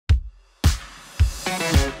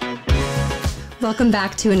Welcome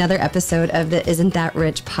back to another episode of the Isn't That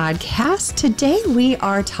Rich podcast. Today we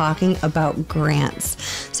are talking about grants.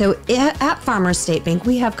 So at Farmers State Bank,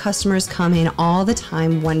 we have customers come in all the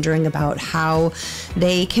time wondering about how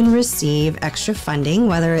they can receive extra funding,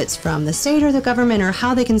 whether it's from the state or the government, or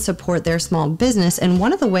how they can support their small business. And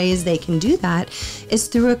one of the ways they can do that is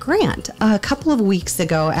through a grant. A couple of weeks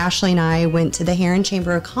ago, Ashley and I went to the Heron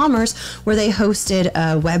Chamber of Commerce where they hosted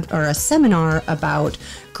a seminar about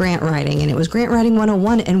grant writing, and it was Grant Writing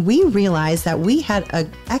 101, and we realized that we had an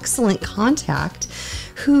excellent contact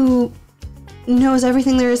who knows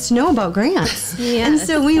everything there is to know about grants. Yes. And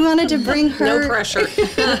so we wanted to bring her... No pressure.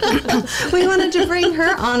 We wanted to bring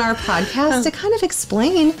her on our podcast to kind of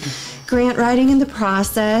explain grant writing and the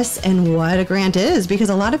process and what a grant is, because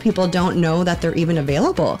a lot of people don't know that they're even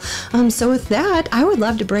available. So with that, I would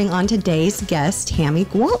love to bring on today's guest, Tammy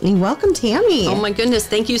Gwaltney. Welcome, Tammy. Oh my goodness,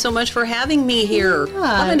 thank you so much for having me here. Yeah.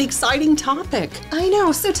 What an exciting topic. I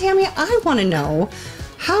know. So Tammy, I want to know,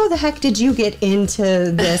 how the heck did you get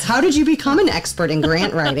into this? How did you become an expert in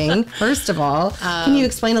grant writing? First of all, can you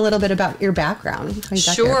explain a little bit about your background?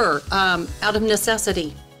 Sure. Out of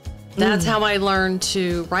necessity. That's how I learned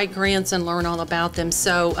to write grants and learn all about them.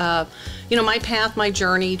 So, my path, my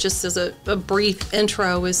journey, just as a brief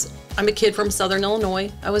intro, is I'm a kid from Southern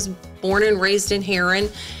Illinois. I was born and raised in Heron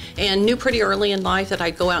and knew pretty early in life that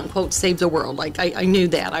I'd go out and, quote, save the world. Like, I knew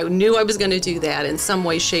that. I knew I was going to do that in some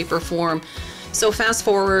way, shape, or form. So fast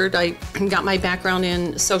forward, I got my background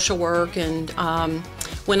in social work and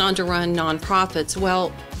went on to run nonprofits.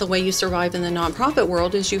 Well, the way you survive in the nonprofit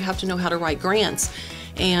world is you have to know how to write grants.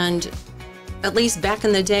 And at least back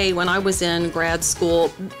in the day when I was in grad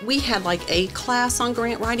school, we had like a class on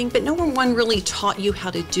grant writing, but no one really taught you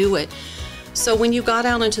how to do it. So when you got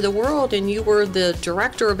out into the world and you were the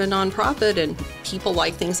director of a nonprofit, and people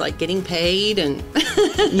like things like getting paid and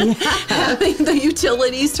having the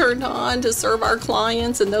utilities turned on to serve our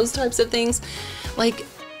clients and those types of things, like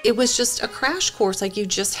it was just a crash course. Like you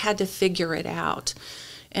just had to figure it out.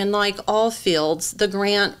 And like all fields, the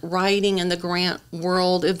grant writing and the grant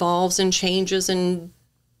world evolves and changes and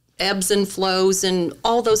ebbs and flows, and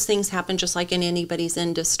all those things happen just like in anybody's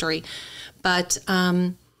industry. But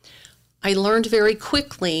I learned very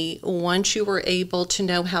quickly, once you were able to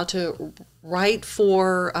know how to write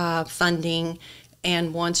for funding,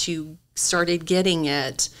 and once you started getting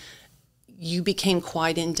it, you became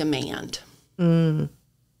quite in demand. I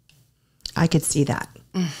could see that.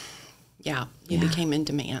 Yeah, you became in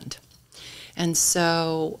demand. And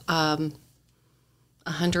so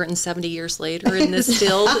 170 years later in this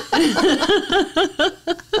field,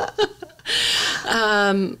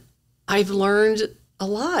 I've learned a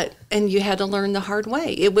lot, and you had to learn the hard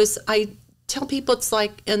way. I tell people it's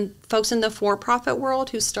like folks in the for-profit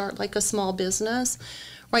world who start like a small business,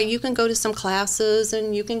 right? You can go to some classes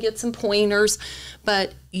and you can get some pointers,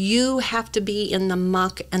 but you have to be in the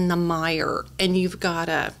muck and the mire, and you've got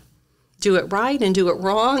to do it right and do it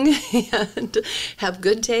wrong and have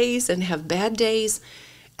good days and have bad days.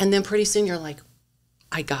 And then pretty soon you're like,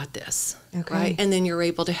 I got this, right? And then you're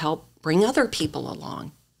able to help bring other people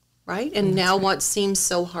along, right? And now what seems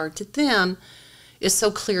so hard to them is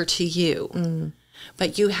so clear to you.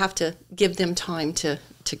 But you have to give them time to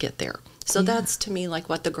get there. So that's, to me, like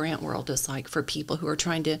what the grant world is like for people who are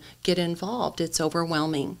trying to get involved. It's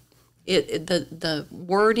overwhelming. The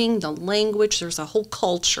wording, the language, there's a whole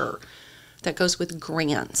culture that goes with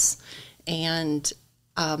grants, and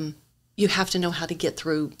you have to know how to get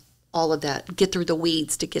through all of that, get through the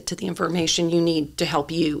weeds to get to the information you need to help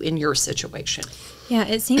you in your situation. Yeah,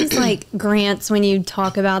 it seems like grants, when you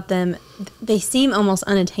talk about them, they seem almost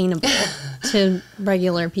unattainable to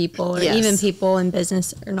regular people, or even people in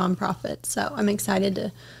business or nonprofits. So I'm excited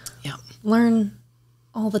to learn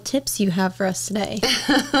all the tips you have for us today.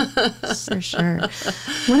 For sure.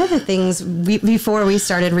 One of the things before we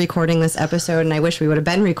started recording this episode, and I wish we would have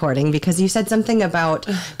been recording, because you said something about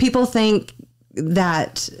people think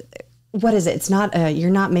that, what is it? It's not you're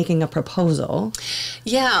not making a proposal.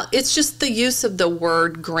 Yeah, it's just the use of the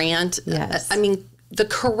word grant. Yes. I mean, the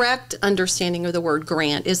correct understanding of the word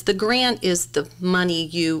grant is the money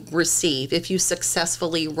you receive if you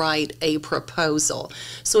successfully write a proposal.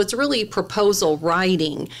 So it's really proposal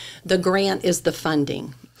writing. The grant is the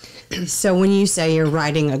funding. So when you say you're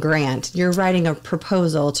writing a grant, you're writing a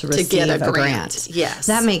proposal to receive get a grant. Yes.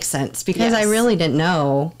 That makes sense, because I really didn't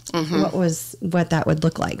know what that would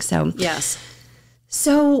look like. So yes.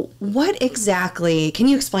 So what exactly, can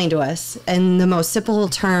you explain to us in the most simple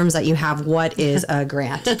terms that you have, what is a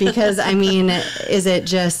grant? Because, I mean, is it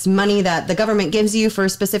just money that the government gives you for a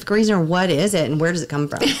specific reason, or what is it and where does it come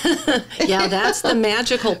from? Yeah, that's the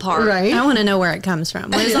magical part. Right. I want to know where it comes from.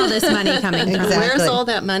 Where's all this money coming from? Exactly. Where's all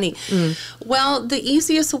that money? Well, the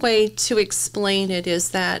easiest way to explain it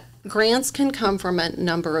is that grants can come from a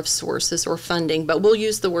number of sources or funding, but we'll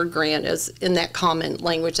use the word grant as in that common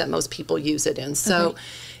language that most people use it in. So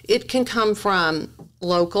it can come from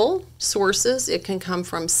local sources, it can come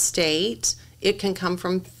from state, it can come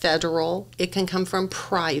from federal, it can come from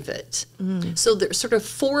private. So there's sort of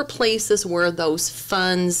 4 places where those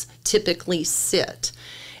funds typically sit.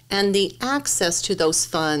 And the access to those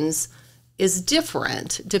funds is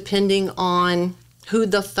different depending on who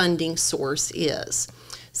the funding source is.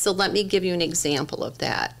 So let me give you an example of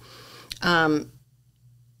that.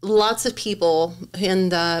 Lots of people in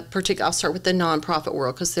the particular, I'll start with the nonprofit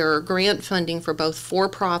world, because there are grant funding for both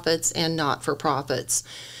for-profits and not-for-profits.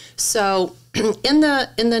 So in the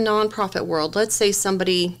nonprofit world, let's say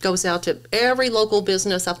somebody goes out to every local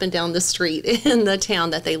business up and down the street in the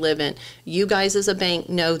town that they live in. You guys as a bank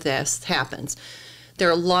know this happens. There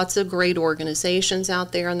are lots of great organizations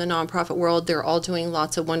out there in the nonprofit world. They're all doing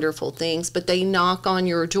lots of wonderful things, but they knock on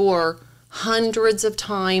your door hundreds of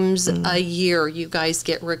times a year. You guys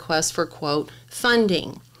get requests for, quote,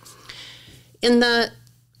 funding. In the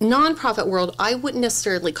nonprofit world, I wouldn't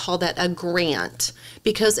necessarily call that a grant,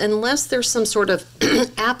 because unless there's some sort of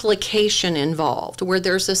application involved, where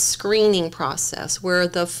there's a screening process, where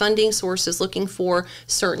the funding source is looking for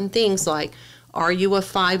certain things like, are you a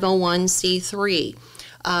 501c3?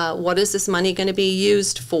 What is this money going to be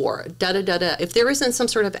used for? If there isn't some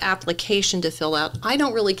sort of application to fill out, I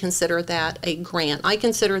don't really consider that a grant. I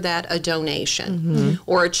consider that a donation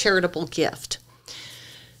or a charitable gift.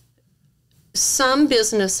 Some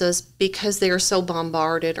businesses, because they are so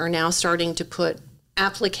bombarded, are now starting to put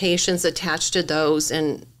applications attached to those,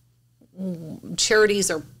 and charities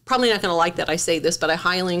are probably not going to like that I say this, but I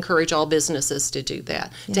highly encourage all businesses to do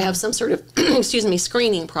that, to have some sort of,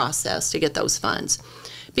 screening process to get those funds.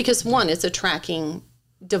 Because one, it's a tracking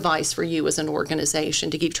device for you as an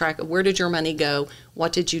organization to keep track of where did your money go,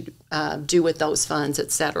 what did you do with those funds,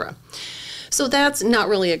 etc. So that's not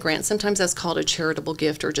really a grant. Sometimes that's called a charitable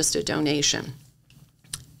gift or just a donation.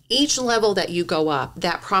 Each level that you go up,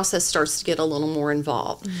 that process starts to get a little more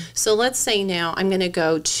involved. So let's say now I'm going to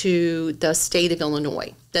go to the state of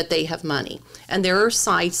Illinois, that they have money. And there are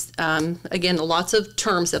sites, again, lots of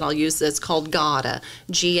terms that I'll use, that's called GATA,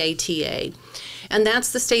 G-A-T-A. And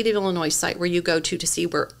that's the state of Illinois site where you go to see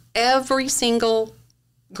where every single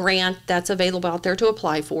grant that's available out there to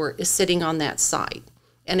apply for is sitting on that site.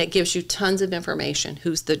 And it gives you tons of information.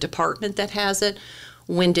 Who's the department that has it?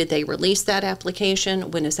 When did they release that application?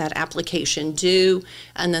 When is that application due?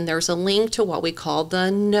 And then there's a link to what we call the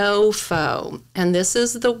NOFO. And this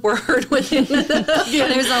is the word within the...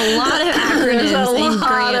 There's a lot of acronyms. There's a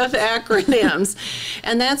lot of acronyms.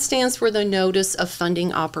 And that stands for the Notice of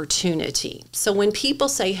Funding Opportunity. So when people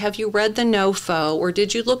say, have you read the NOFO, or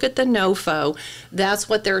did you look at the NOFO, that's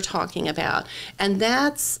what they're talking about. And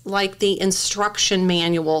that's like the instruction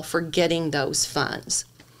manual for getting those funds.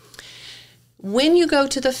 When you go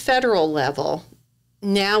to the federal level,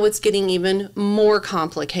 now it's getting even more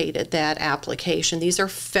complicated, that application. These are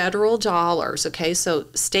federal dollars, okay? So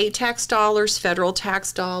state tax dollars, federal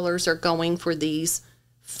tax dollars are going for these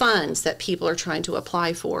funds that people are trying to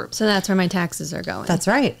apply for. So that's where my taxes are going. That's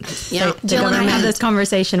right. Yeah. Jill and I have this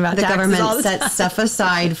conversation about The taxes all government the time. sets stuff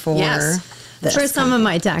aside for this. For some of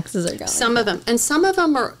my taxes are going. Some of them. And some of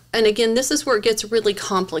them are, and again, this is where it gets really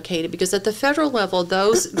complicated, because at the federal level,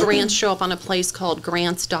 those grants show up on a place called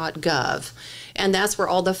grants.gov. And that's where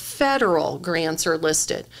all the federal grants are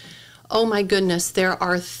listed. Oh my goodness, there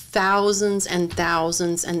are thousands and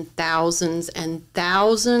thousands and thousands and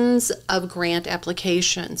thousands of grant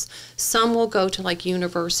applications. Some will go to like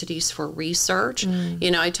universities for research.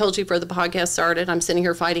 You know, I told you before the podcast started, I'm sitting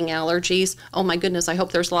here fighting allergies. Oh my goodness, I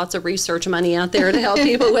hope there's lots of research money out there to help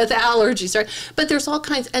people with allergies, right? But there's all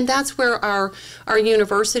kinds, and that's where our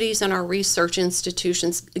universities and our research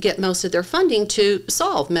institutions get most of their funding to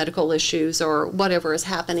solve medical issues or whatever is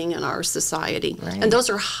happening in our society. Right. And those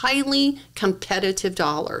are highly competitive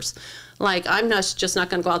dollars. Like, I'm just not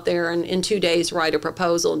going to go out there and in 2 days write a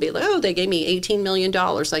proposal and be like, oh, they gave me $18 million.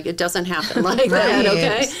 Like, it doesn't happen like that,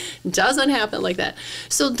 okay? Doesn't happen like that.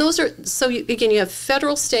 So those are, again, you have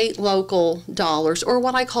federal, state, local dollars, or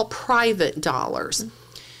what I call private dollars.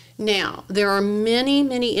 Now, there are many,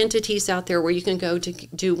 many entities out there where you can go to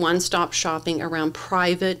do one-stop shopping around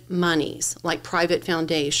private monies, like private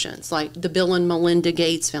foundations, like the Bill and Melinda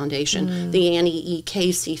Gates Foundation, the Annie E.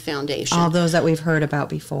 Casey Foundation. All those that we've heard about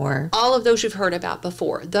before. All of those you've heard about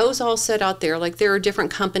before. Those all sit out there. Like there are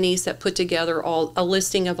different companies that put together a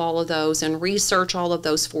listing of all of those and research all of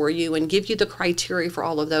those for you and give you the criteria for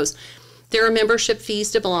all of those. There are membership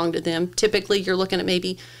fees to belong to them. Typically, you're looking at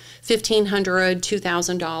maybe $1,500,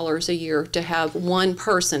 $2,000 a year to have one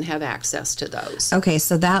person have access to those. Okay,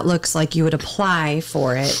 so that looks like you would apply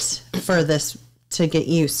for it for this to get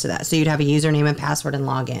used to that. So you'd have a username and password and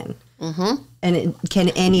log in. Mm-hmm. And can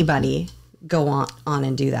anybody go on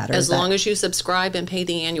and do that? Or as long as you subscribe and pay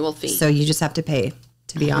the annual fee. So you just have to pay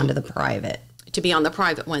to be onto the private. To be on the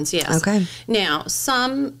private ones, yes. Okay. Now,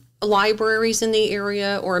 some libraries in the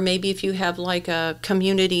area, or maybe if you have like a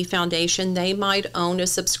community foundation, they might own a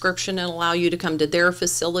subscription and allow you to come to their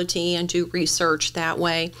facility and do research that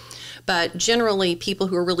way. But generally, people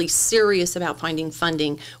who are really serious about finding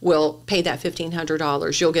funding will pay that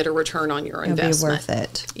 $1,500. You'll get a return on your investment. It'll be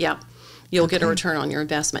worth it. Yeah. You'll get a return on your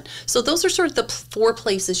investment. So those are sort of the 4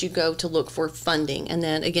 places you go to look for funding. And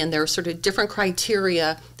then again, there are sort of different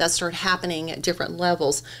criteria that start happening at different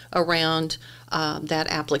levels around that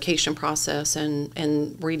application process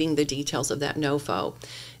and reading the details of that NOFO.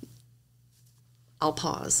 I'll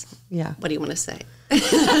pause. Yeah. What do you want to say? I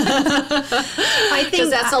think Because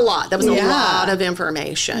that's a lot. That was a lot of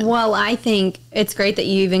information. Well, I think it's great that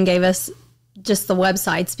you even gave us just the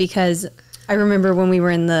websites, because I remember when we were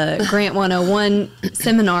in the Grant 101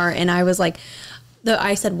 seminar, and I was like,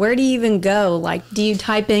 I said, where do you even go? Like, do you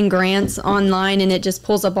type in grants online and it just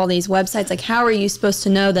pulls up all these websites? Like, how are you supposed to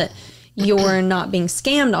know that you're not being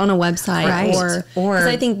scammed on a website? Right. Or because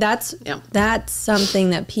I think that's something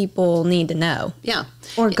that people need to know. Yeah.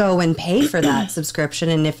 Or go and pay for that subscription,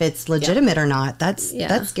 and if it's legitimate or not, that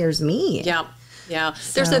scares me. Yeah. Yeah.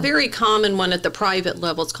 There's a very common one at the private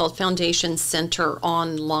level. It's called Foundation Center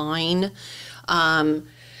Online.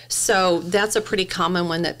 So that's a pretty common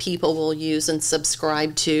one that people will use and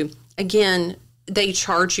subscribe to. Again, they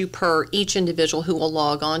charge you per each individual who will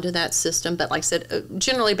log on to that system. But like I said,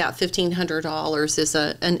 generally about $1,500 is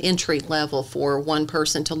an entry level for one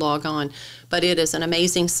person to log on. But it is an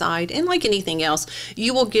amazing site. And like anything else,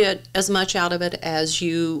 you will get as much out of it as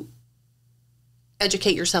you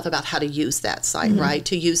educate yourself about how to use that site, right?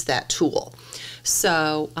 To use that tool.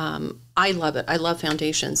 So I love it. I love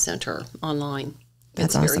Foundation Center Online.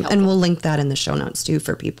 That's awesome. And we'll link that in the show notes too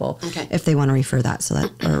for people if they want to refer back to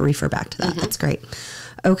that. That's great.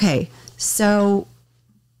 Okay. So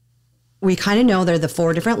we kind of know they're the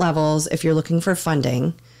 4 different levels. If you're looking for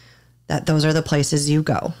funding, that those are the places you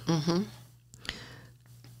go. Mm-hmm.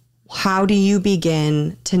 How do you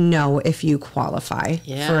begin to know if you qualify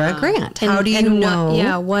for a grant? How do you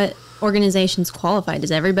know? What organizations qualify? Does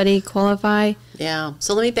everybody qualify? Yeah.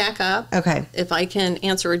 So let me back up. Okay. If I can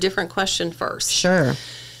answer a different question first. Sure.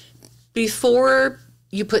 Before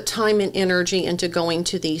you put time and energy into going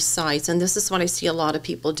to these sites, and this is what I see a lot of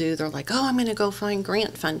people do, they're like, oh, I'm going to go find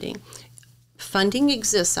grant funding. Funding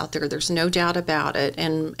exists out there. There's no doubt about it.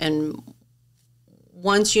 And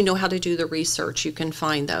once you know how to do the research, you can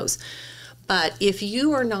find those. But if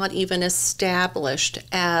you are not even established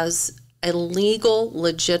as a legal,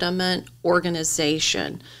 legitimate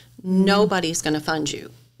organization, nobody's going to fund you.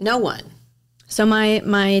 No one. So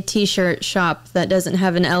my T-shirt shop that doesn't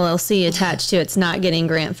have an LLC attached to it's not getting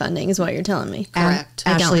grant funding, is what you're telling me. Correct.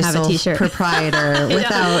 I don't have a T-shirt. Proprietor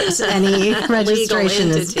without any registration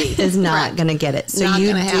is not going to get it. So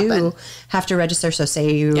you do have to register. So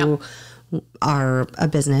say you are a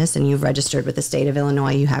business and you've registered with the state of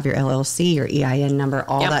Illinois, you have your LLC, your EIN number,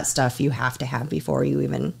 all that stuff you have to have before you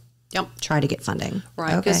even try to get funding.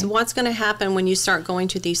 Right, because what's going to happen when you start going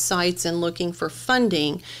to these sites and looking for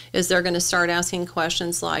funding is they're going to start asking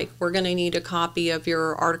questions like, we're going to need a copy of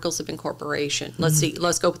your articles of incorporation.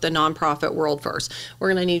 Let's go with the nonprofit world first. We're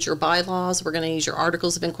going to need your bylaws. We're going to need your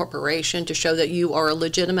articles of incorporation to show that you are a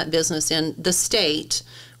legitimate business in the state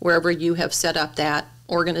wherever you have set up that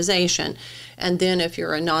organization. And then if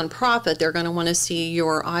you're a nonprofit, they're going to want to see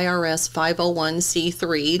your IRS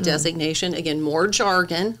 501c3 designation. Again, more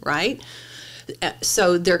jargon, right?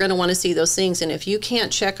 So they're going to want to see those things. And if you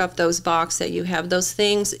can't check off those boxes that you have those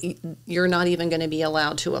things, you're not even going to be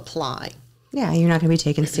allowed to apply. Yeah, you're not going to be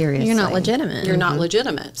taken seriously. You're not legitimate. You're not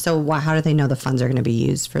legitimate. So how do they know the funds are going to be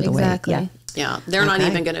used for the way? Yeah, they're not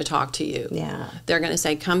even going to talk to you. Yeah. They're going to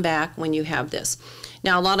say, come back when you have this.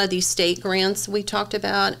 Now, a lot of these state grants we talked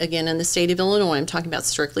about, again, in the state of Illinois, I'm talking about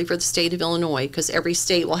strictly for the state of Illinois, because every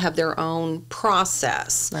state will have their own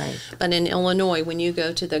process. Right. But in Illinois, when you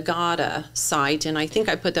go to the GATA site, and I think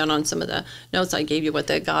I put that on some of the notes I gave you with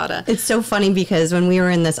the GATA. It's so funny because when we were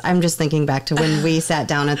in this, I'm just thinking back to when we sat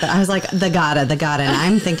down I was like, the GATA, and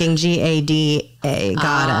I'm thinking GADA,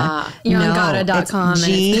 GATA. You're on GATA.com.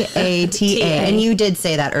 GATA. And you did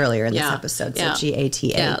say that earlier in this episode, so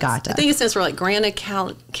GATA, GATA. I think it stands for like Grant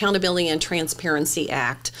Accountability and Transparency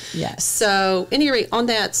Act. Yes. So, at any rate, on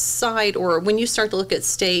that site, or when you start to look at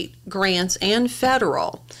state grants and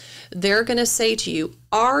federal, they're going to say to you,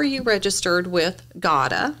 are you registered with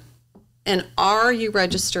GATA? And are you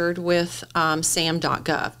registered with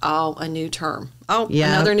SAM.gov? Oh, a new term. Oh,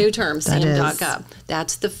 another new term, SAM.gov.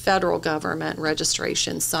 That's the federal government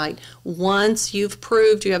registration site. Once you've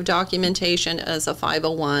proved you have documentation as a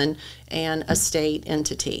 501 and a state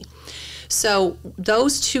entity. So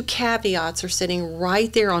those two caveats are sitting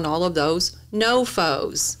right there on all of those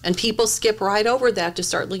NOFOs. And people skip right over that to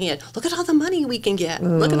start looking at, look at all the money we can get.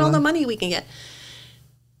 Look at all the money we can get.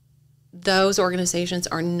 Those organizations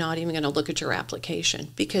are not even going to look at your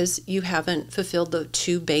application because you haven't fulfilled the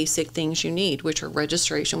two basic things you need, which are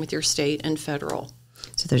registration with your state and federal.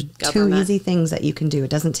 So there's two easy things that you can do.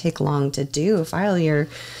 It doesn't take long to do. File your...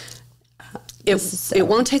 It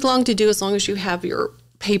won't take long to do as long as you have your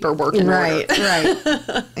paperwork in order.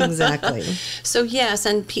 Right. Exactly. So yes,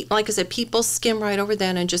 and like I said, people skim right over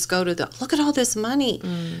that and just go to look at all this money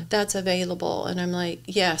that's available. And I'm like,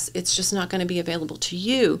 yes, it's just not going to be available to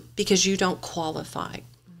you because you don't qualify.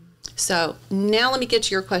 So now let me get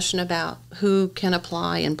to your question about who can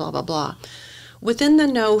apply and blah, blah, blah. Within the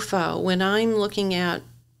NOFO, when I'm looking at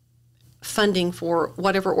funding for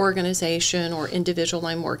whatever organization or individual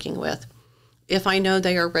I'm working with, if I know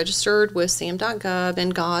they are registered with SAM.gov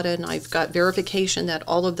and GATA, and I've got verification that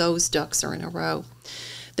all of those ducks are in a row,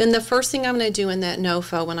 then the first thing I'm going to do in that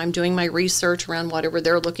NOFO when I'm doing my research around whatever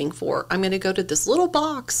they're looking for, I'm going to go to this little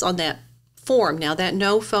box on that form. Now, that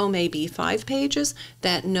NOFO may be 5 pages.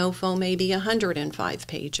 That NOFO may be 105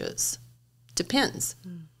 pages. Depends.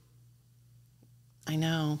 I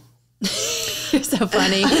know. You're so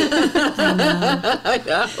funny. I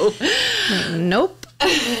know. Nope.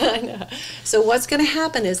 I know. So what's going to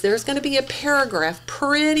happen is there's going to be a paragraph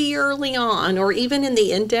pretty early on, or even in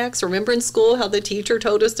the index. Remember in school how the teacher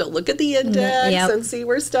told us to look at the index and see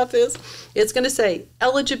where stuff is? It's going to say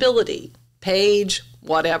eligibility, page,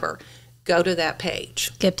 whatever. Go to that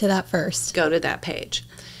page. Skip to that first. Go to that page.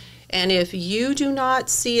 And if you do not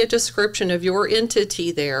see a description of your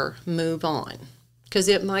entity there, move on. Because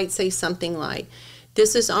it might say something like,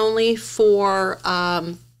 this is only for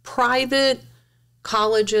private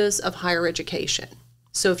colleges of higher education.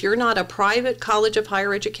 So if you're not a private college of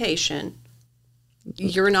higher education,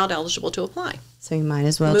 you're not eligible to apply. So you might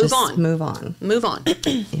as well move on. Move on.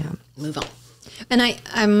 Yeah. Move on. And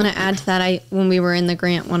I'm going to add to that, when we were in the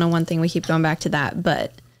Grant 101 thing, we keep going back to that,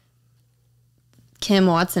 but Kim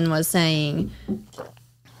Watson was saying,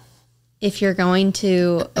 if you're going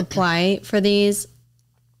to apply for these,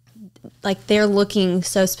 like they're looking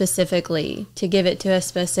so specifically to give it to a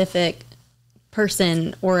specific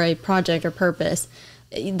person or a project or purpose.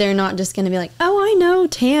 They're not just going to be like, oh, I know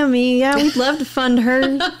Tammy. Yeah, we'd love to fund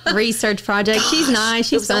her research project. Gosh, she's nice.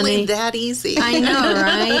 She's funny. Only that easy. I know,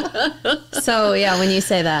 right? So, yeah, when you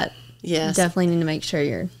say that, yes, you definitely need to make sure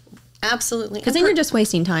you're... Absolutely. Because then you're just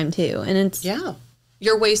wasting time, too. And it's... Yeah.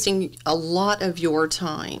 You're wasting a lot of your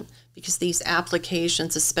time because these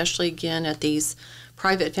applications, especially, again, at these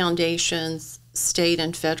private foundations, state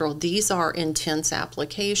and federal, these are intense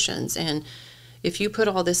applications. And if you put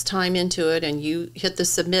all this time into it and you hit the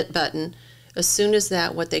submit button, as soon as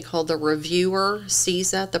that, what they call the reviewer sees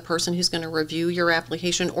that, the person who's going to review your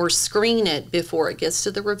application or screen it before it gets to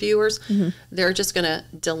the reviewers, they're just going to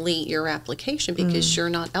delete your application because you're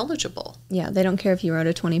not eligible. Yeah, they don't care if you wrote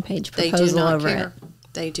a 20-page proposal over it.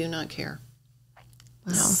 They do not care.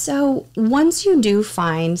 Wow. So once you do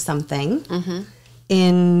find something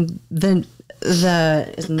in the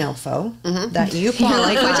NOFO that you qualify.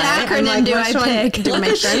 Like, which acronym do I pick? Look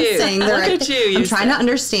at you. I'm trying to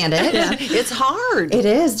understand it. Yeah. It's hard. It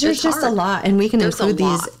is. There's it's just hard. a lot. And we can There's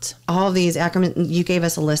include all these acronyms. You gave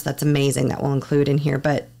us a list that's amazing that we'll include in here.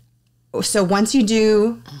 But so once you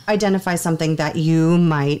do identify something that you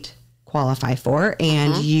might qualify for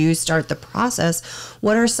and you start the process,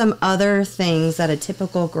 what are some other things that a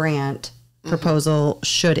typical grant proposal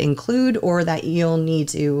should include or that you'll need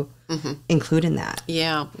to include in that?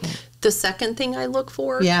 Yeah. The second thing I look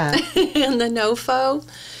for in the NOFO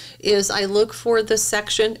is I look for the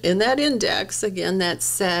section in that index, again, that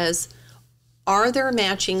says are there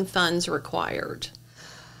matching funds required?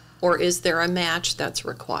 Or is there a match that's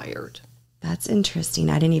required? That's interesting.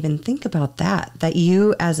 I didn't even think about that. That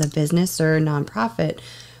you as a business or a nonprofit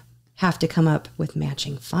have to come up with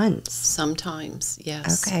matching funds. Sometimes,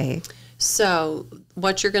 yes. Okay. So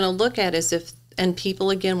what you're going to look at is and people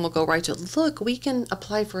again will go right to, look, we can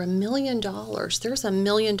apply for $1 million. There's $1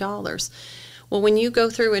 million. Well, when you go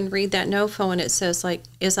through and read that NOFO and it says like,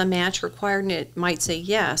 is a match required? And it might say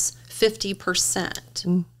yes,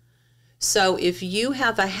 50%. So if you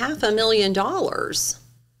have $500,000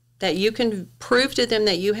 that you can prove to them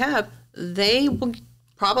that you have, they will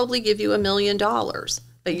probably give you $1 million,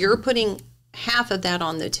 but you're putting half of that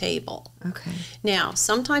on the table. Okay. Now,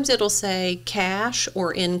 sometimes it'll say cash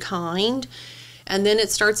or in kind, and then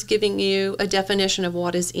it starts giving you a definition of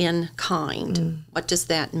what is in kind. What does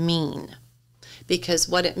that mean? Because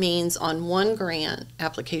what it means on one grant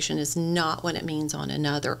application is not what it means on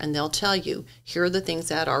another. And they'll tell you, here are the things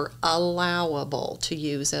that are allowable to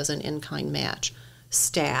use as an in-kind match.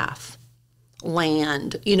 Staff,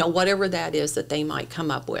 land, whatever that is that they might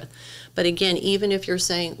come up with. But again, even if you're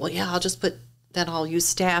saying, well, yeah, I'll use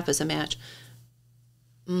staff as a match,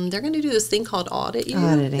 they're going to do this thing called audit you.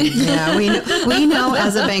 Auditing. Yeah, we know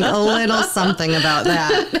as a bank a little something about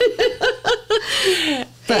that.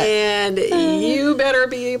 And you better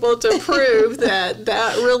be able to prove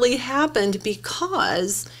that really happened,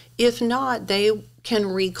 because if not, they can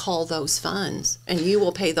recall those funds and you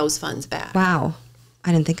will pay those funds back. Wow.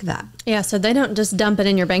 I didn't think of that. Yeah, so they don't just dump it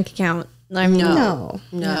in your bank account. I mean,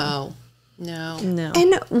 No.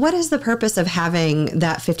 And what is the purpose of having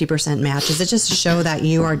that 50% match? Is it just to show that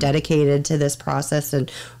you are dedicated to this process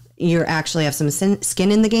and you actually have some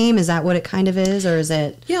skin in the game? Is that what it kind of is, or is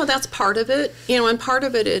it? Yeah, that's part of it. And part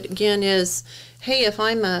of it again is, hey, if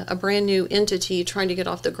I'm a brand new entity trying to get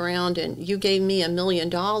off the ground and you gave me $1 million,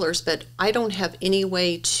 but I don't have any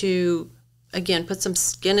way to, again, put some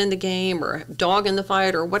skin in the game or dog in the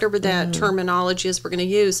fight or whatever that terminology is we're going to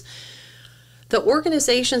use, the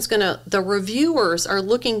organization's the reviewers are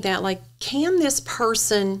looking at, like, can this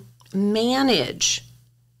person manage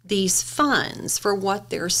these funds for what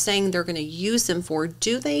they're saying they're going to use them for?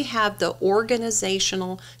 Do they have the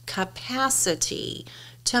organizational capacity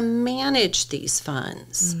to manage these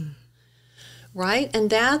funds? Right? And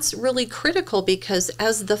that's really critical, because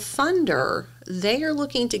as the funder, they are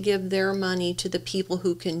looking to give their money to the people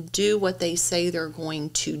who can do what they say they're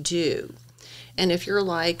going to do. And if you're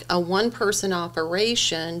like a one-person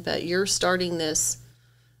operation, but you're starting this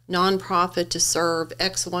nonprofit to serve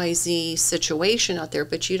XYZ situation out there,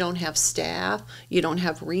 but you don't have staff, you don't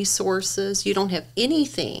have resources, you don't have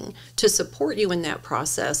anything to support you in that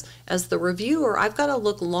process, as the reviewer, I've got to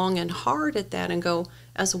look long and hard at that and go,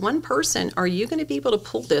 as one person, are you going to be able to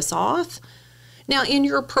pull this off? Now, in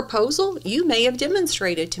your proposal, you may have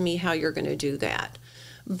demonstrated to me how you're going to do that,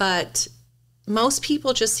 but most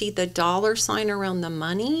people just see the dollar sign around the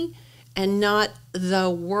money and not the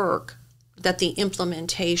work that the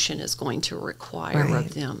implementation is going to require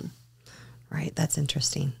of them. Right. That's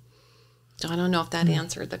interesting. I don't know if that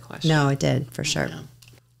answered the question. No, it did, for sure. Yeah.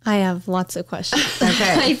 I have lots of questions.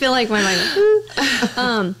 Okay. I feel like my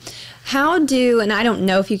mind. And I don't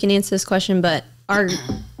know if you can answer this question, but are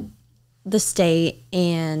the state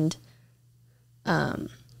and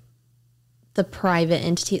the private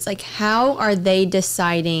entities, like, how are they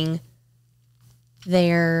deciding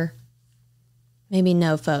their maybe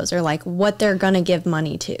NOFOs, or like what they're going to give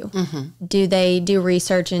money to? Do they do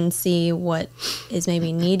research and see what is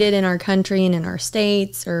maybe needed in our country and in our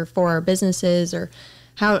states or for our businesses, or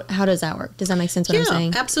how does that work? Does that make sense what I'm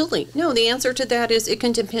saying? Absolutely. No, the answer to that is it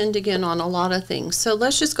can depend again on a lot of things. So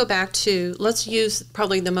let's just go back to, let's use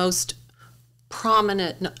probably the most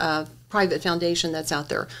prominent private foundation that's out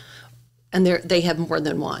there. And they have more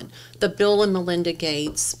than one. The Bill and Melinda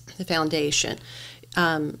Gates Foundation.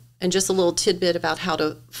 And just a little tidbit about how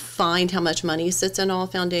to find how much money sits in all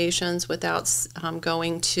foundations without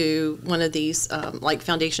going to one of these, like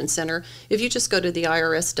Foundation Center. If you just go to the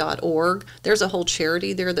IRS.org, there's a whole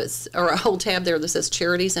charity there or a whole tab there that says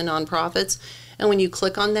charities and nonprofits. And when you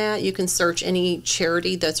click on that, you can search any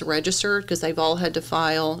charity that's registered, because they've all had to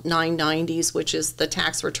file 990s, which is the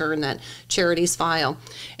tax return that charities file.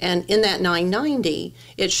 And in that 990,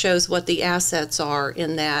 it shows what the assets are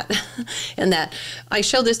in that. I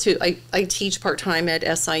show this too. I teach part-time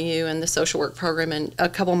at SIU in the social work program, and a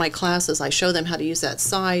couple of my classes, I show them how to use that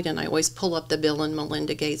site, and I always pull up the Bill and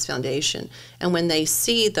Melinda Gates Foundation. And when they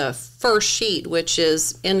see the first sheet, which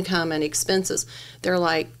is income and expenses, they're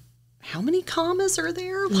like, how many commas are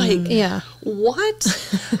there? Like, yeah. What?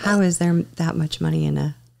 How is there that much money in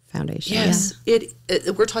a foundation. Yes,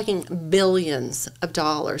 we're talking billions of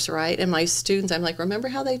dollars, right? And my students, I'm like, remember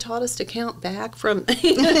how they taught us to count back from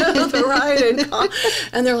the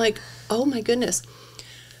right? And they're like, oh my goodness.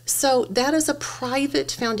 So that is a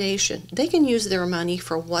private foundation. They can use their money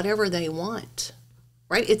for whatever they want,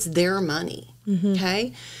 right? It's their money,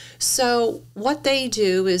 okay? So what they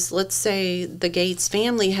do is, let's say the Gates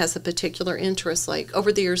family has a particular interest, like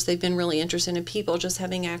over the years they've been really interested in people just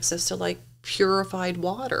having access to like purified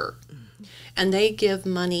water. And they give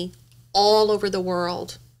money all over the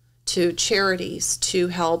world to charities to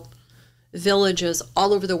help villages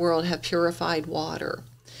all over the world have purified water.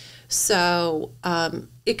 So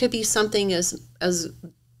it could be something as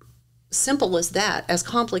simple as that, as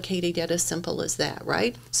complicated yet as simple as that,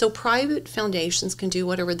 right? So private foundations can do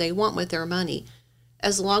whatever they want with their money,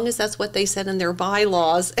 as long as that's what they said in their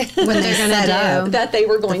bylaws When they set up that they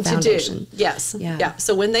were going to do. foundation. Yes. Yeah.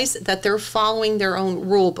 So when that they're following their own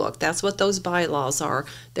rule book, that's what those bylaws are.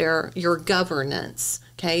 They're your governance,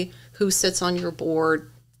 okay? Who sits on your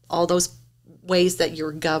board, all those ways that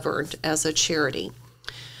you're governed as a charity.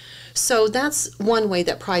 So that's one way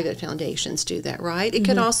that private foundations do that, right? It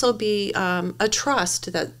could also be a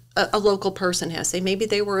trust that a local person has. Say maybe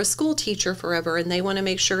they were a school teacher forever and they want to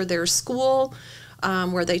make sure their school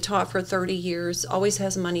where they taught for 30 years always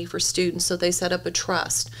has money for students, so they set up a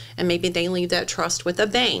trust. And maybe they leave that trust with a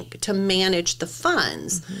bank to manage the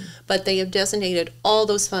funds, but they have designated all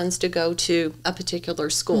those funds to go to a particular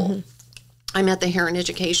school. I'm at the Heron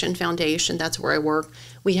Education Foundation. That's where I work.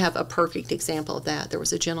 We have a perfect example of that. There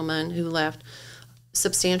was a gentleman who left a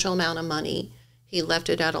substantial amount of money. He left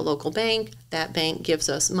it at a local bank. That bank gives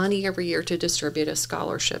us money every year to distribute as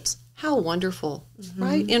scholarships. How wonderful,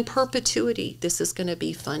 right? In perpetuity, this is going to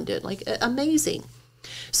be funded. Like, amazing.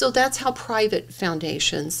 So that's how private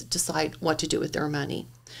foundations decide what to do with their money.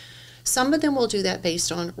 Some of them will do that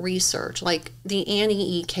based on research, like the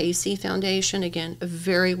Annie E. Casey Foundation, again, a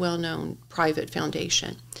very well-known private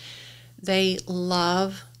foundation. They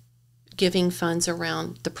love giving funds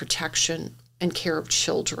around the protection and care of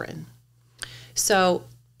children. So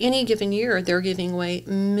any given year, they're giving away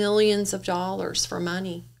millions of dollars for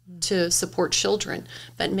money to support children,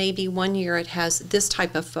 but maybe one year it has this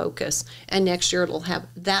type of focus and next year it'll have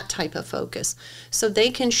that type of focus. So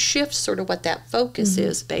they can shift sort of what that focus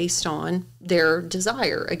is based on their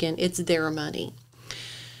desire. Again, it's their money.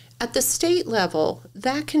 At the state level,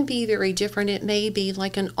 that can be very different. It may be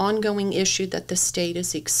like an ongoing issue that the state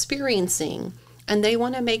is experiencing, and they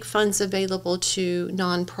want to make funds available to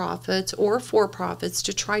nonprofits or for-profits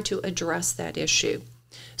to try to address that issue.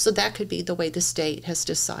 So that could be the way the state has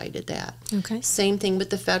decided that. Okay. Same thing with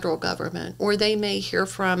the federal government. Or they may hear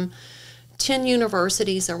from 10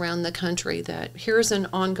 universities around the country that here's an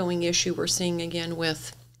ongoing issue we're seeing again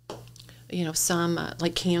with, some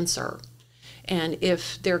like cancer. And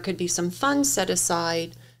if there could be some funds set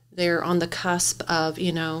aside, they're on the cusp of,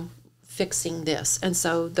 fixing this. And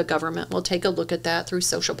so the government will take a look at that through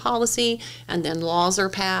social policy, and then laws are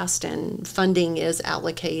passed and funding is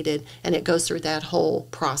allocated, and it goes through that whole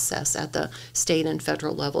process at the state and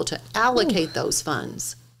federal level to allocate those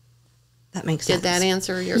funds. That makes sense. Did that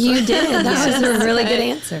answer your You question? did. That was a really good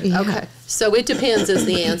answer. Yeah. Okay. So it depends is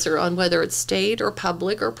the answer on whether it's state or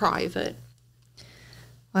public or private.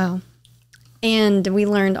 Wow. And we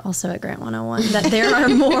learned also at Grant 101 that there are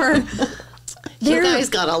more. You guys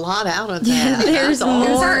got a lot out of that. There's That's all.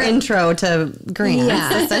 Here's more. our intro to grants,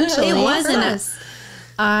 Yeah. essentially. It wasn't.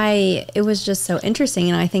 It was just so interesting,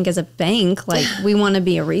 and I think as a bank, like we want to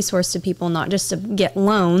be a resource to people, not just to get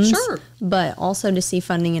loans, Sure, but also to see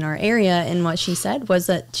funding in our area. And what she said was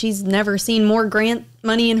that she's never seen more grant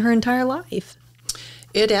money in her entire life.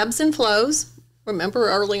 It ebbs and flows. Remember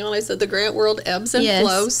early on I said the grant world ebbs and Yes.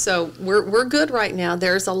 flows. So we're good right now.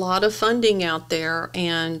 There's a lot of funding out there,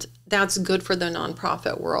 and that's good for the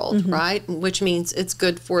nonprofit world, right? Which means it's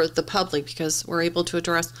good for the public because we're able to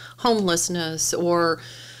address homelessness or,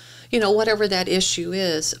 whatever that issue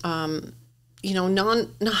is.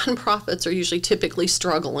 Nonprofits are usually typically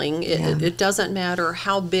struggling. It doesn't matter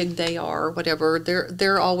how big they are, whatever.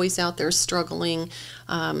 They're always out there struggling,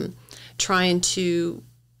 trying to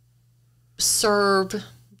serve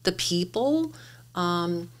the people.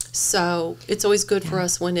 So it's always good for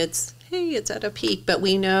us when it's at a peak, but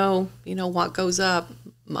we know, what goes up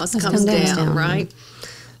must come down, right?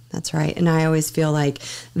 That's right. And I always feel like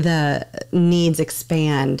the needs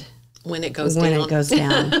expand When it goes when down. it goes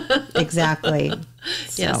down. Exactly.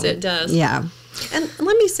 Yes, So, it does. Yeah. And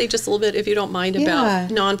let me say just a little bit, if you don't mind, about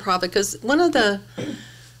nonprofit, because one of the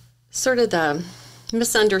sort of the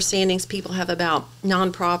misunderstandings people have about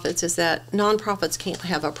nonprofits is that nonprofits can't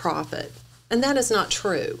have a profit. And that is not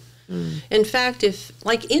true. In fact, if,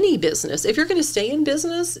 like any business, if you're going to stay in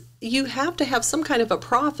business, you have to have some kind of a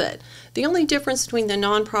profit. The only difference between the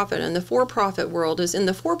nonprofit and the for-profit world is in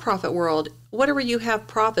the for-profit world, whatever you have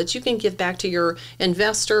profits, you can give back to your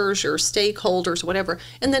investors, your stakeholders, whatever.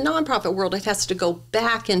 In the nonprofit world, it has to go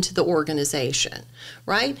back into the organization,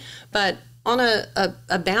 right? But on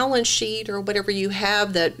a balance sheet or whatever you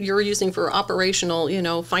have that you're using for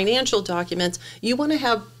operational, financial documents, you want to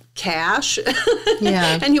have cash,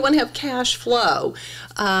 and you want to have cash flow.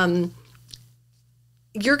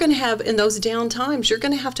 You're going to have, in those down times, you're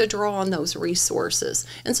going to have to draw on those resources.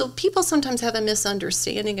 And so people sometimes have a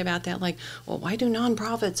misunderstanding about that, like, well, why do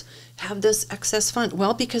nonprofits have this excess fund?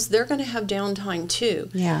 Well, because they're going to have downtime too.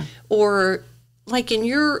 Yeah. Or like in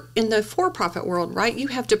the for-profit world, right, you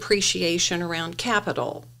have depreciation around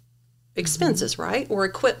capital expenses, right, or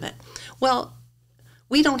equipment. Well,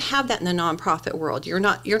 we don't have that in the nonprofit world. You're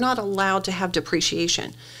not allowed to have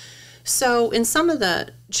depreciation. So in some of the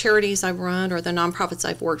charities I've run or the nonprofits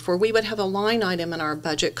I've worked for, we would have a line item in our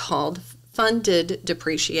budget called funded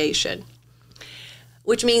depreciation,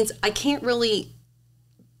 which means I can't really,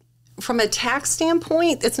 from a tax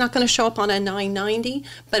standpoint, it's not going to show up on a 990,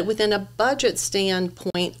 but within a budget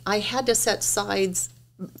standpoint, I had to set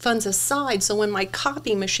funds aside so when my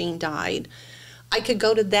copy machine died, I could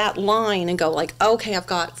go to that line and go like, okay, I've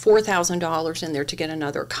got $4,000 in there to get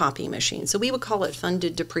another copy machine. So we would call it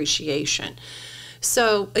funded depreciation.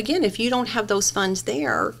 So again, if you don't have those funds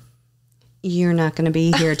there, you're not going to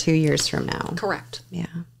be here 2 years from now. Correct. Yeah.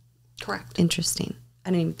 Correct. Interesting. I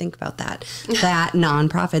didn't even think about that. That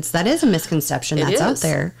nonprofits, that is a misconception that's out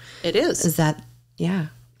there. It is. Is that,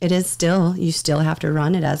 it is still, you still have to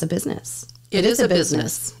run it as a business. It is a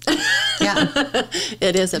business. Yeah.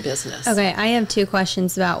 It is a business. Okay, I have 2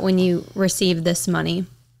 questions about when you receive this money.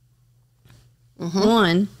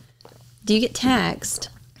 One, do you get taxed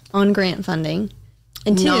on grant funding?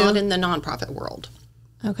 And 2, not in the nonprofit world.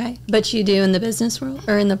 Okay, but you do in the business world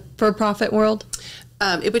or in the for-profit world?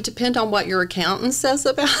 It would depend on what your accountant says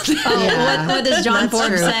about it. Oh, Yeah. what does John That's Forbes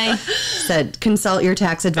true. say? Said consult your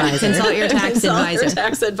tax advisor. Consult your tax Consult advisor. your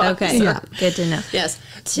tax advisor. Okay, good to know. Yes.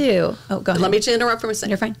 2, go ahead. Let me interrupt for a second.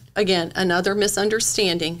 You're fine. Again, another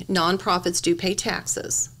misunderstanding. Nonprofits do pay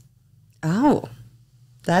taxes. Oh,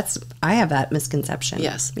 I have that misconception.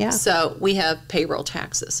 Yes. Yeah. So we have payroll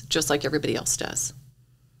taxes, just like everybody else does.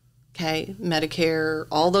 Okay, Medicare,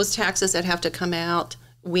 all those taxes that have to come out,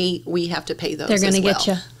 we have to pay those. They're going to well. get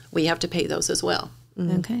you. We have to pay those as well.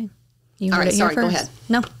 Okay. You All heard right, it here sorry, go first. ahead.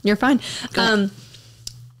 No, you're fine. Go ahead.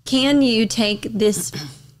 Can you take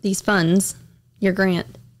these funds, your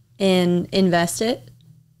grant, and invest it?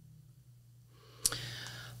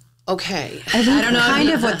 Okay. I don't know.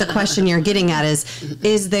 Kind of what the question you're getting at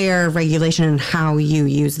is there regulation in how you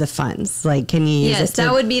use the funds? Like, can you use Yes, it to,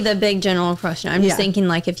 that would be the big general question. I'm just thinking,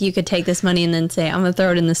 like, if you could take this money and then say, I'm going to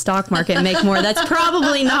throw it in the stock market and make more, that's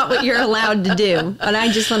probably not what you're allowed to do. But I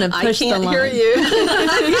just want to push the line. I can't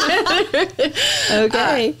hear you.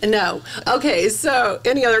 Okay. No. Okay, so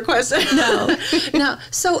any other questions? No. No.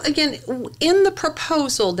 So again, in the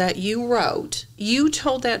proposal that you wrote, you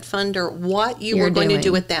told that funder what you were going to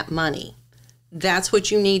do with that money. That's what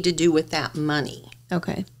you need to do with that money.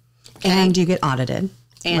 Okay. and you get audited.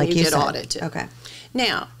 And like you get said. audited. Okay.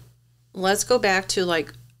 Now, let's go back to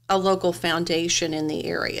like a local foundation in the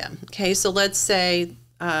area. Okay, so let's say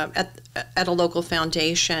at a local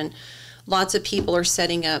foundation, lots of people are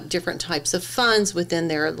setting up different types of funds within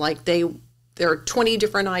there. Like there are 20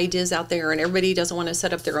 different ideas out there, and everybody doesn't want to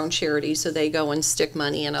set up their own charity, so they go and stick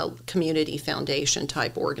money in a community foundation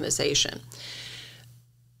type organization.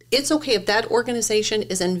 It's okay if that organization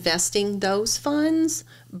is investing those funds,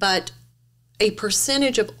 but a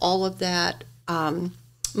percentage of all of that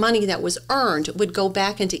money that was earned would go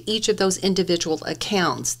back into each of those individual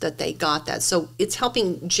accounts that they got that. So it's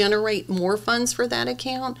helping generate more funds for that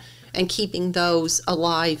account and keeping those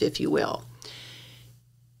alive, if you will.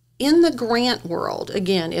 In the grant world,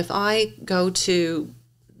 again, if I go to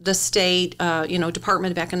the state,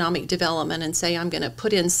 Department of Economic Development and say I'm going to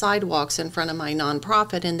put in sidewalks in front of my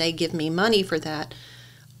nonprofit and they give me money for that,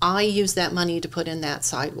 I use that money to put in that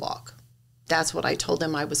sidewalk. That's what I told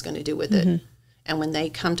them I was going to do with it. And when they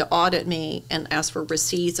come to audit me and ask for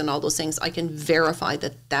receipts and all those things, I can verify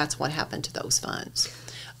that that's what happened to those funds.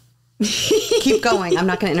 Keep going. I'm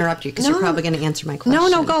not going to interrupt you because you're probably going to answer my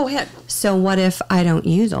question. No, go ahead. So what if I don't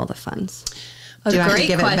use all the funds? Do I have to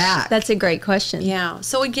give it back? That's a great question. Yeah.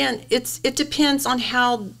 So again, it depends on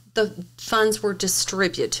how the funds were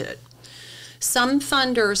distributed. Some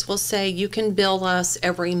funders will say you can bill us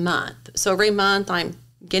every month. So every month I'm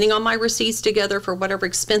getting all my receipts together for whatever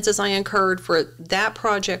expenses I incurred for that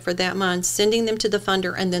project for that month, sending them to the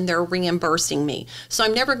funder, and then they're reimbursing me. So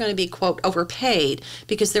I'm never going to be, quote, overpaid,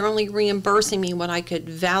 because they're only reimbursing me what I could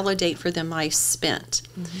validate for them I spent.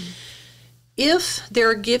 Mm-hmm. If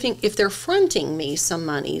they're fronting me some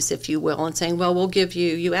monies, if you will, and saying, well, we'll give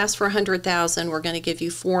you, you asked for $100,000, we're going to give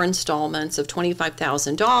you 4 installments of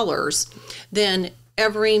 $25,000, then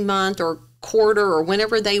every month or quarter or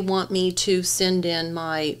whenever they want me to send in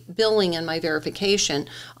my billing and my verification,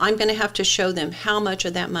 I'm going to have to show them how much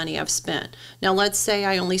of that money I've spent. Now, let's say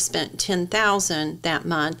I only spent $10,000 that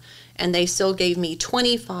month, and they still gave me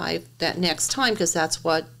 $25,000 that next time, because that's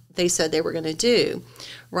what they said they were going to do,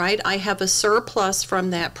 right? I have a surplus from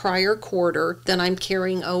that prior quarter that I'm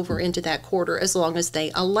carrying over into that quarter, as long as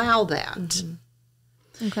they allow that.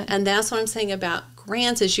 Mm-hmm. Okay. And that's what I'm saying about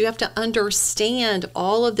grants, is you have to understand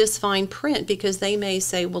all of this fine print, because they may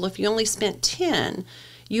say, well, if you only spent 10,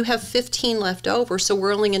 you have 15 left over, so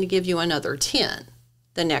we're only going to give you another 10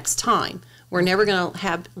 the next time. We're never going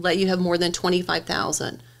to let you have more than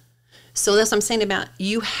 25,000. So that's what I'm saying about,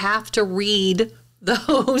 you have to read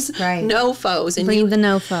those NOFOs, and read the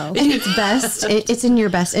NOFO. It's best. It's in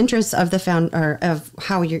your best interest of the founder, of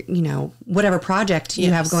how you're, whatever project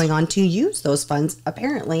you have going on, to use those funds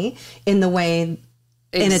apparently in the way,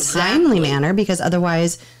 in a timely manner, because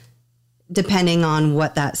otherwise, depending on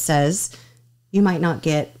what that says, you might not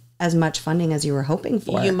get as much funding as you were hoping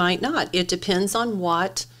for. You might not. It depends on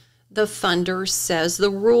what the funder says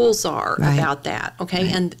the rules are about that.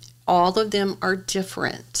 Okay, and all of them are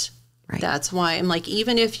different. Right. That's why I'm like,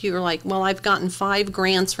 even if you're like, well, I've gotten 5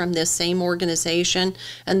 grants from this same organization,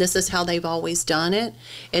 and this is how they've always done it,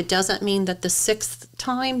 it doesn't mean that the 6th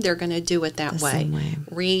time they're going to do it that way.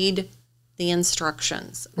 Read the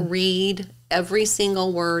instructions. Mm-hmm. Read every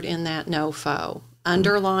single word in that NOFO.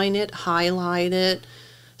 Underline it, highlight it,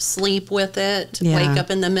 sleep with it, wake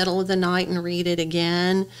up in the middle of the night and read it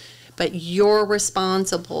again. But you're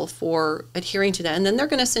responsible for adhering to that. And then they're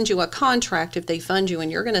going to send you a contract if they fund you,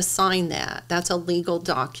 and you're going to sign that. That's a legal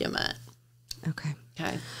document. Okay.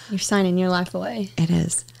 You're signing your life away. It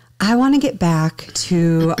is. I want to get back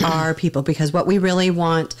to our people, because what we really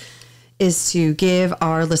want is to give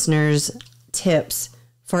our listeners tips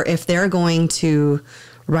for if they're going to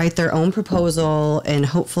write their own proposal and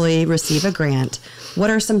hopefully receive a grant. What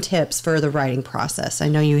are some tips for the writing process? I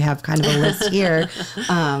know you have kind of a list here.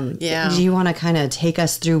 Do you want to kind of take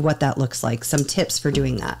us through what that looks like? Some tips for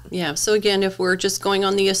doing that? Yeah. So again, if we're just going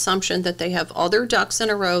on the assumption that they have all their ducks in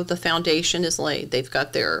a row, the foundation is laid. They've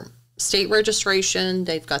got their state registration,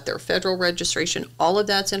 they've got their federal registration, all of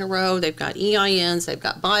that's in a row. They've got EINs, they've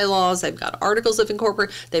got bylaws, they've got articles of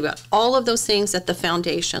incorporation, they've got all of those things at the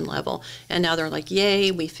foundation level. And now they're like, yay,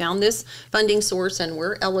 we found this funding source and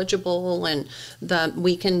we're eligible, and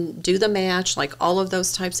we can do the match, like all of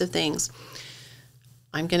those types of things.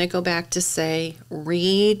 I'm going to go back to say,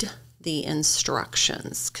 read the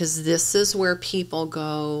instructions, because this is where people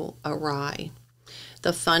go awry. The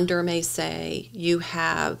funder may say, you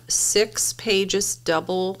have 6 pages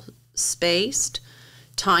double spaced,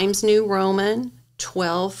 Times New Roman,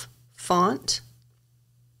 12 font.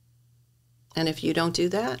 And if you don't do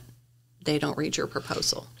that, they don't read your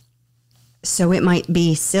proposal. So it might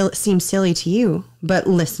seem silly to you, but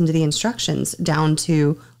listen to the instructions down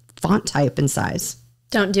to font type and size.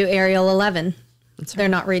 Don't do Arial 11. They're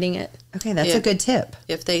not reading it. Okay, that's a good tip.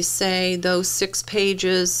 If they say those 6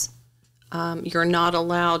 pages, you're not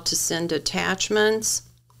allowed to send attachments,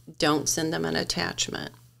 don't send them an attachment.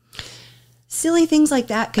 Silly things like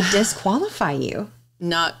that could disqualify you.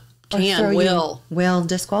 Will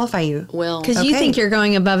disqualify you. Will. Because you think you're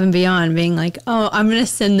going above and beyond, being like, oh, I'm going to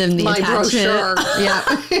send them the attachment. Brochure. Yeah.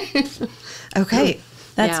 Okay.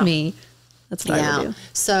 That's me. That's what I would do.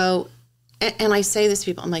 So, and I say this to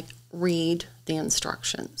people, I'm like, read the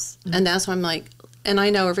instructions. Mm-hmm. And that's why I'm like, and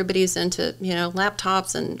I know everybody's into,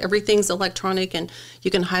 laptops and everything's electronic and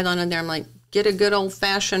you can highlight on there. I'm like, get a good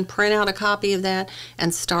old-fashioned, print out a copy of that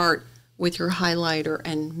and start with your highlighter,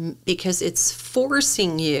 and because it's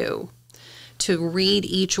forcing you to read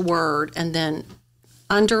each word and then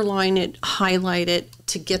underline it, highlight it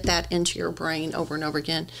to get that into your brain over and over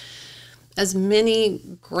again. As many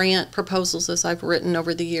grant proposals as I've written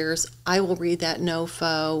over the years, I will read that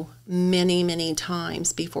NOFO many, many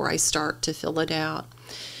times before I start to fill it out.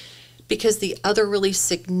 Because the other really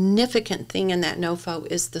significant thing in that NOFO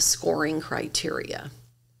is the scoring criteria.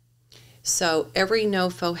 So every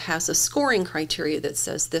NOFO has a scoring criteria that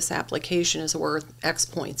says this application is worth X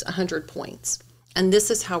points, 100 points. And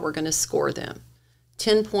this is how we're going to score them.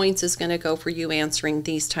 10 points is going to go for you answering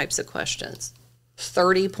these types of questions.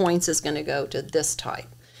 30 points is going to go to this type.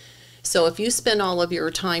 So if you spend all of your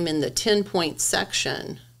time in the 10-point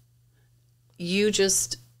section, you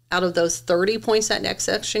just, out of those 30 points, that next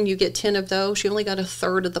section, you get 10 of those. You only got a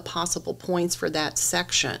third of the possible points for that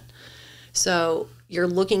section. So you're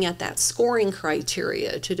looking at that scoring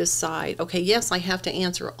criteria to decide, okay, yes, I have to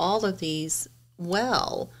answer all of these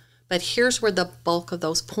well, but here's where the bulk of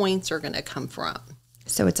those points are going to come from.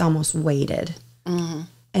 So it's almost weighted. Mm-hmm.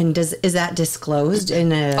 And is that disclosed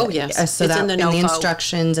in a? Oh yes, so it's that in the in the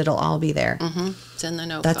instructions, it'll all be there. Mm-hmm. It's in the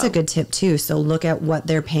NOFO. That's a good tip too. So look at what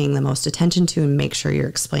they're paying the most attention to, and make sure you're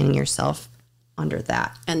explaining yourself under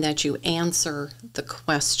that, and that you answer the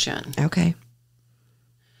question. Okay.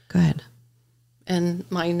 Good. In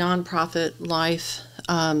my nonprofit life,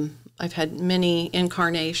 I've had many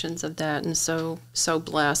incarnations of that, and so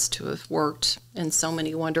blessed to have worked in so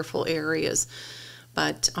many wonderful areas.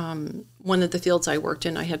 But one of the fields I worked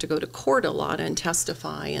in, I had to go to court a lot and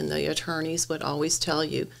testify, and the attorneys would always tell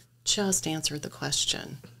you, just answer the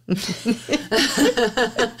question.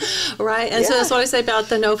 Right? And so that's what I say about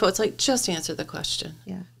the NOFO. It's like, just answer the question.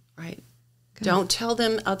 Yeah. Right? Good. Don't tell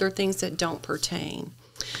them other things that don't pertain.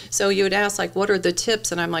 So you would ask, like, what are the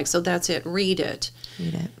tips? And I'm like, so that's it. Read it.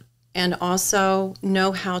 Read it. And also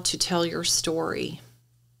know how to tell your story.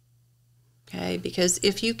 Okay? Because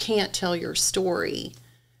if you can't tell your story,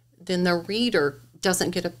 then the reader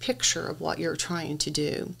doesn't get a picture of what you're trying to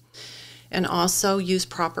do. And also use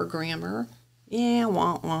proper grammar. Yeah,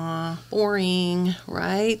 wah, wah, boring,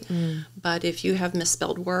 right? Mm. But if you have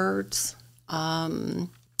misspelled words,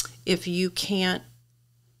 if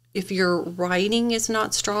your writing is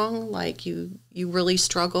not strong, like you really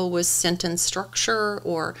struggle with sentence structure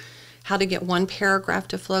or how to get one paragraph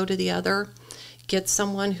to flow to the other, get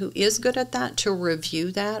someone who is good at that to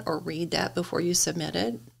review that or read that before you submit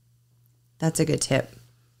it. That's a good tip.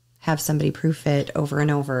 Have somebody proof it over and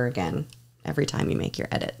over again every time you make your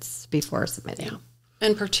edits before submitting. Yeah.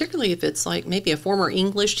 And particularly if it's like maybe a former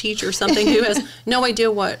English teacher or something who has no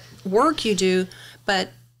idea what work you do, but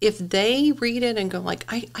if they read it and go like,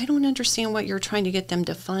 I don't understand what you're trying to get them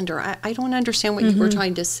to fund, or I don't understand what you were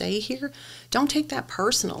trying to say here, don't take that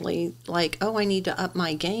personally. Like, oh, I need to up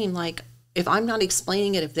my game. Like, if I'm not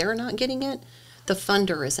explaining it, if they're not getting it, the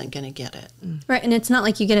funder isn't going to get it. Right, and it's not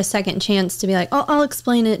like you get a second chance to be like, oh, I'll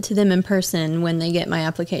explain it to them in person when they get my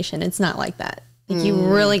application. It's not like that. Like you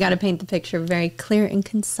really got to paint the picture very clear and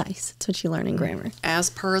concise. That's what you learn in grammar. As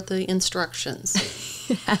per the instructions.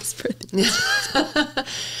 As per the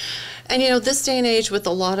And, this day and age with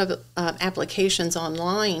a lot of applications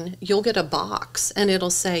online, you'll get a box and it'll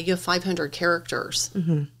say you have 500 characters.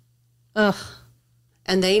 Mm-hmm. Ugh.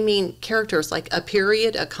 And they mean characters like a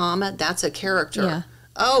period, a comma, that's a character. Yeah.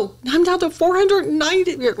 Oh, I'm down to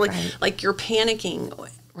 490. Like you're panicking,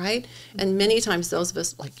 right? And many times those of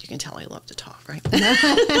us, like you can tell I love to talk, right? But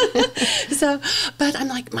I'm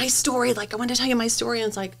like, my story, like I want to tell you my story. And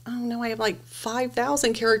it's like, oh no, I have like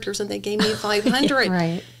 5,000 characters and they gave me 500.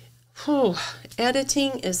 Right. Whew.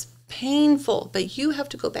 Editing is painful, but you have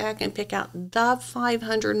to go back and pick out the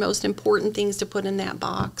 500 most important things to put in that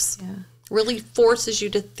box. Yeah. Really forces you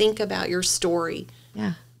to think about your story.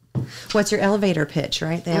 Yeah. What's your elevator pitch,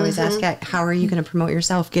 right? They always ask, how are you going to promote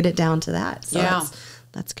yourself? Get it down to that. So yeah.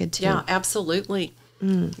 That's good too. Yeah, absolutely.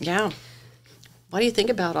 Yeah. What do you think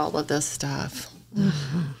about all of this stuff?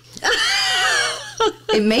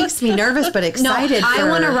 It makes me nervous, but excited. I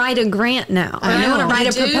want to write a grant now. I want to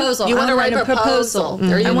write a proposal. You want to write a proposal.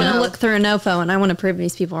 There you go. I want to look through a NOFO, and I want to prove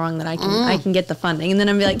these people wrong that I can get the funding. And then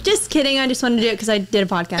I'm be like, just kidding. I just wanted to do it because I did a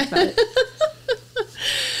podcast about it.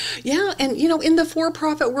 Yeah, and in the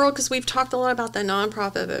for-profit world, because we've talked a lot about the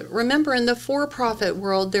nonprofit, but remember in the for-profit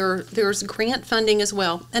world, there's grant funding as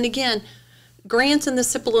well. And again, grants in the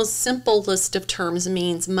simplest of terms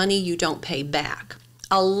means money you don't pay back.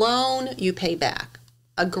 A loan you pay back.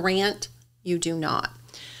 A grant you do not.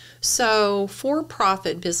 So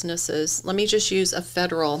for-profit businesses, let me just use a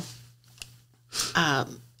federal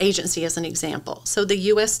agency as an example. So the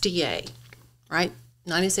USDA, right?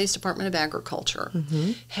 United States Department of Agriculture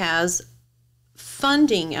has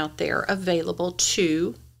funding out there available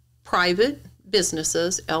to private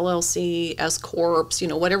businesses, LLC, S Corps,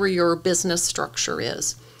 whatever your business structure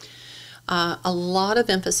is. A lot of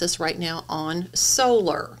emphasis right now on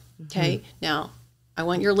solar. Okay, now I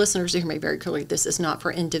want your listeners to hear me very clearly. This is not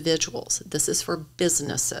for individuals. This is for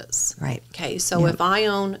businesses. Right. Okay, so if I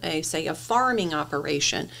own a farming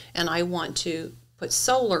operation and I want to put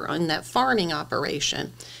solar on that farming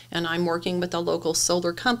operation, and I'm working with a local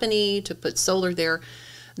solar company to put solar there,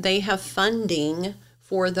 they have funding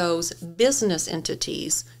for those business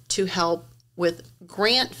entities to help with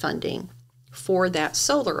grant funding for that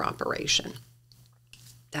solar operation.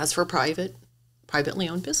 That's for privately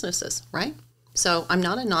owned businesses, right? So I'm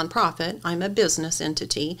not a nonprofit, I'm a business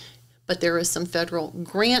entity, but there is some federal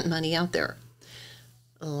grant money out there.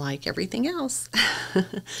 Like everything else,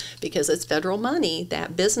 because it's federal money,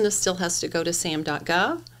 that business still has to go to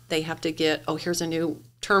sam.gov. They have to get, here's a new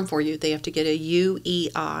term for you, they have to get a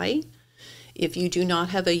UEI. If you do not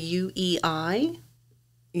have a UEI,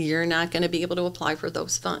 you're not going to be able to apply for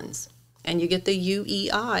those funds. And you get the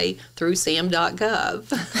UEI through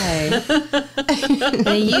sam.gov. Okay.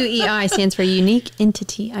 The UEI stands for Unique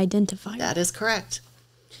Entity Identifier. That is correct.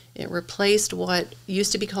 It replaced what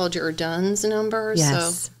used to be called your DUNS number.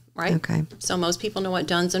 Yes. So, right? Okay. So most people know what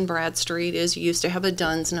Duns and Bradstreet is. You used to have a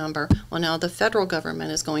DUNS number. Well, now the federal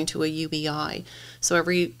government is going to a UEI. So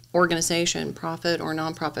every organization, profit or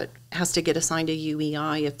nonprofit, has to get assigned a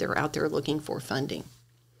UEI if they're out there looking for funding.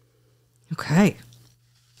 Okay.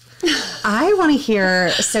 I want to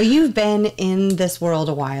hear, so you've been in this world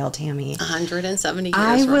a while, Tammy. 170 years.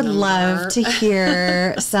 I would love to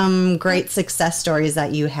hear some great success stories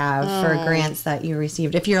that you have for grants that you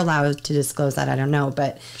received. If you're allowed to disclose that, I don't know.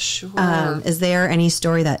 But Sure. Is there any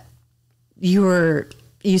story that you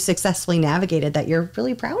successfully navigated that you're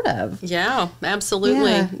really proud of? Yeah,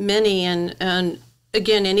 absolutely. Yeah. Many. And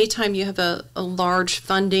again, anytime you have a large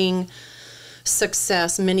funding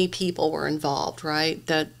success, many people were involved, right?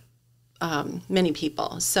 Many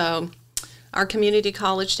people. So our community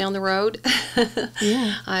college down the road,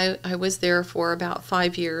 Yeah. I was there for about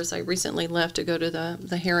 5 years. I recently left to go to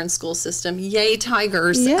the Heron school system. Yay,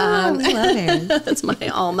 Tigers. Yeah, we love it. That's my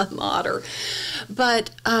alma mater.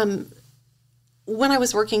 But when I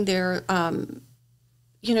was working there,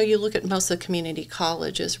 you look at most of the community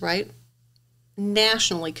colleges, right?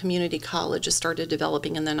 Nationally, community colleges started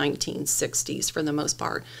developing in the 1960s for the most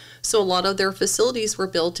part. So a lot of their facilities were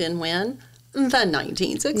built in when? The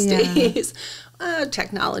 1960s.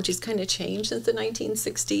 Technology's kind of changed since the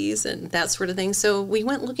 1960s and that sort of thing. So we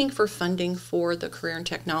went looking for funding for the career and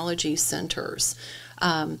technology centers,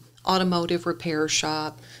 automotive repair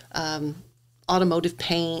shop, automotive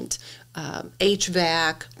paint,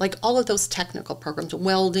 HVAC, like all of those technical programs,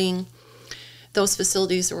 welding. Those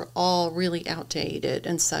facilities were all really outdated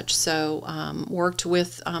and such. So worked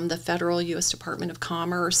with the federal U.S. Department of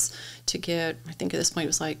Commerce to get, I think at this point it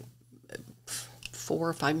was like $4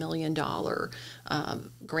 or $5 million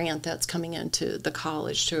grant that's coming into the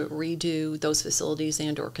college to redo those facilities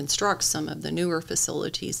and or construct some of the newer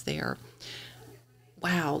facilities there.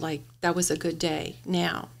 Wow, like that was a good day.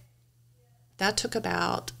 Now, that took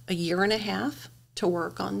about a year and a half to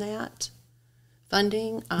work on that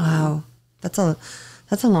funding. Wow. That's a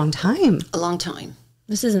long time. A long time.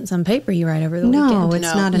 This isn't some paper you write over the weekend. No, it's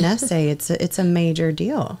No. not an essay. It's a major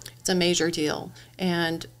deal. It's a major deal.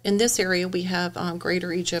 And in this area, we have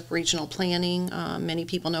Greater Egypt Regional Planning. Many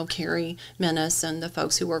people know Kerry Menace and the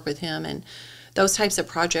folks who work with him. And those types of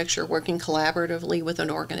projects, you're working collaboratively with an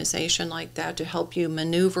organization like that to help you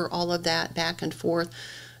maneuver all of that back and forth.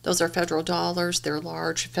 Those are federal dollars. They're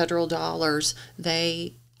large federal dollars.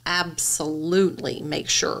 They absolutely make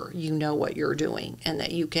sure you know what you're doing and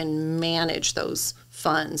that you can manage those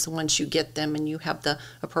funds once you get them and you have the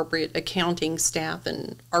appropriate accounting staff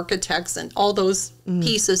and architects and all those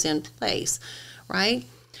pieces in place, right?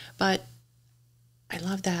 But I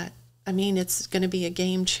love that. I mean, it's going to be a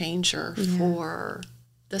game changer for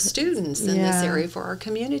the students in this area, for our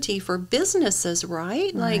community, for businesses,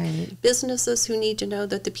 right? Like businesses who need to know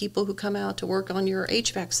that the people who come out to work on your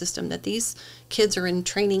HVAC system, that these kids are in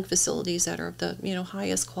training facilities that are of the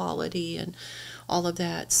highest quality and all of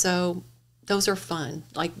that. So those are fun.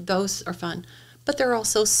 Like those are fun. But they're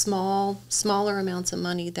also smaller amounts of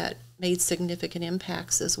money that made significant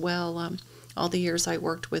impacts as well. All the years I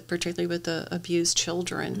worked with, particularly with the abused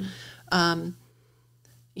children,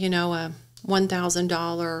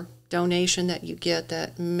 $1,000 donation that you get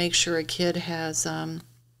that makes sure a kid has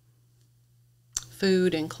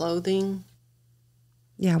food and clothing.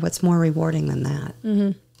 Yeah, what's more rewarding than that?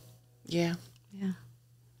 Mm-hmm. Yeah. Yeah.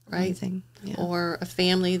 Right? Amazing. Yeah. Or a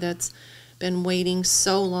family that's been waiting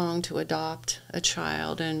so long to adopt a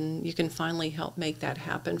child and you can finally help make that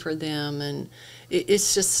happen for them. And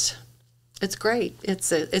it's great.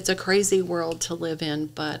 It's a crazy world to live in,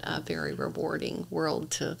 but a very rewarding world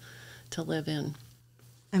to live in.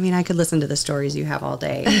 I mean, I could listen to the stories you have all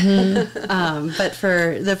day. But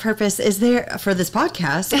for the purpose, for this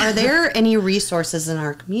podcast, are there any resources in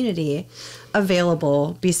our community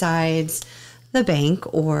available besides the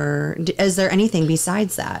bank, or is there anything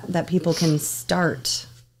besides that people can start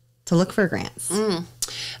to look for grants?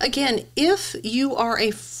 Again, if you are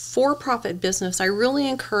a for-profit business, I really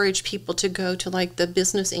encourage people to go to like the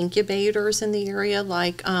business incubators in the area,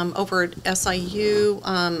 like over at SIU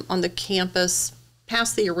on the campus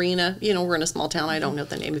past the arena. You know, we're in a small town. I don't know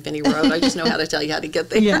the name of any road. I just know how to tell you how to get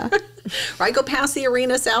there. Yeah. Right, go past the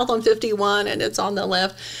arena south on 51 and it's on the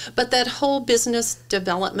left. But that whole business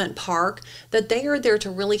development park, that they are there to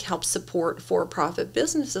really help support for-profit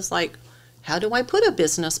businesses. Like, how do I put a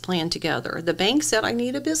business plan together? The bank said I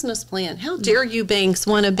need a business plan. How dare you banks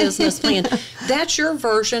want a business plan? That's your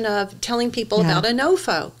version of telling people about a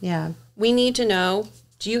NOFO. Yeah. We need to know,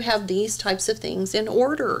 do you have these types of things in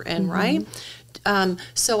order? And right?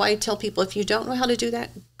 So I tell people, if you don't know how to do that,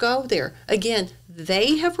 go there. Again,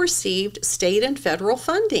 they have received state and federal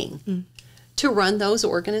funding to run those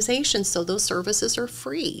organizations, so those services are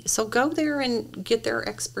free. So go there and get their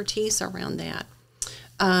expertise around that.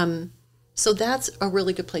 So that's a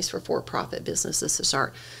really good place for for-profit businesses to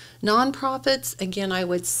start. Nonprofits, again, I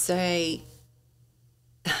would say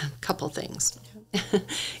a couple things.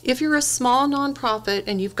 If you're a small nonprofit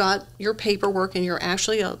and you've got your paperwork and you're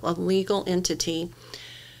actually a legal entity,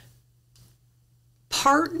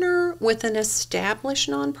 partner with an established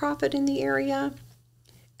nonprofit in the area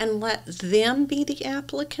and let them be the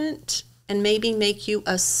applicant and maybe make you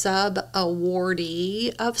a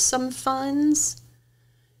sub-awardee of some funds,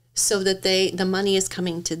 so that the money is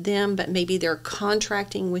coming to them, but maybe they're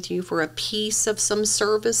contracting with you for a piece of some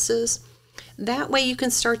services. That way you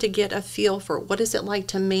can start to get a feel for what is it like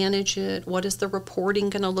to manage it, what is the reporting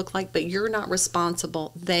going to look like, but you're not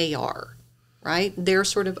responsible, they are, right? They're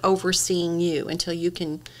sort of overseeing you until you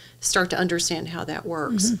can start to understand how that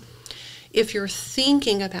works. If you're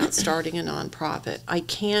thinking about starting a nonprofit, I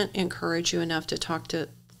can't encourage you enough to talk to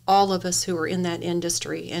all of us who are in that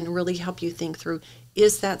industry and really help you think through,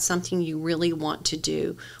 is that something you really want to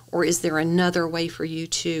do? Or is there another way for you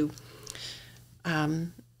to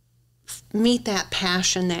meet that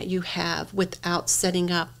passion that you have without setting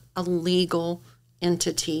up a legal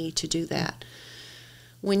entity to do that?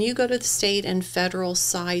 When you go to the state and federal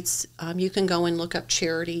sites, you can go and look up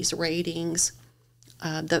charities ratings.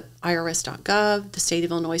 The IRS.gov, the State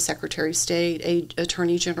of Illinois Secretary of State,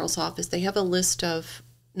 Attorney General's office, they have a list of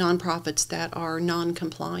nonprofits that are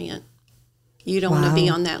non-compliant. You don't want to be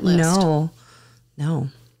on that list. No.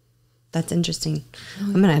 That's interesting.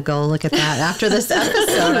 I'm going to go look at that after this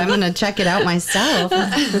episode. I'm going to check it out myself.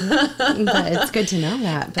 But it's good to know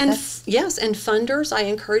that. But yes, and funders, I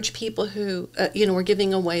encourage people who, are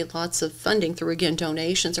giving away lots of funding through, again,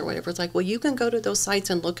 donations or whatever. It's like, well, you can go to those sites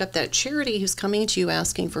and look up that charity who's coming to you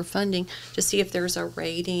asking for funding to see if there's a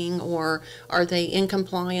rating or are they in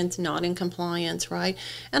compliance, not in compliance, right?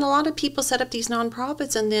 And a lot of people set up these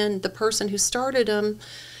nonprofits and then the person who started them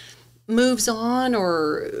moves on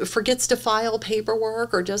or forgets to file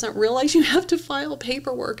paperwork or doesn't realize you have to file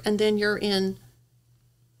paperwork, and then you're in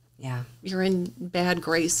bad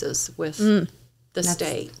graces with the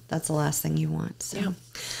state. That's the last thing you want. So. Yeah.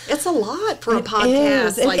 It's a lot for a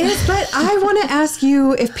podcast. It is, but I want to ask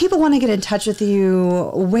you, if people want to get in touch with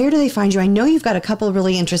you, where do they find you? I know you've got a couple of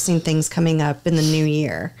really interesting things coming up in the new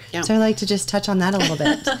year. Yeah. So I'd like to just touch on that a little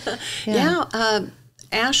bit.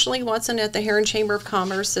 Ashley Watson at the Heron Chamber of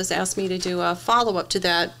Commerce has asked me to do a follow-up to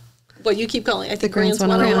that, what you keep calling, I think, Grants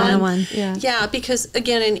 101. Yeah, because,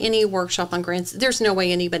 again, in any workshop on grants, there's no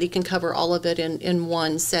way anybody can cover all of it in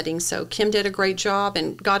one setting. So Kim did a great job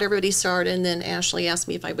and got everybody started, and then Ashley asked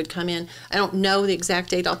me if I would come in. I don't know the exact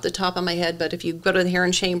date off the top of my head, but if you go to the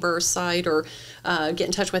Heron Chamber site or get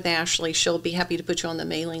in touch with Ashley, she'll be happy to put you on the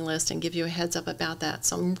mailing list and give you a heads up about that.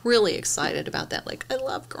 So I'm really excited about that. Like, I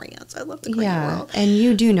love grants. I love the grant world. And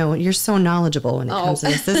you do know, you're so knowledgeable when it comes to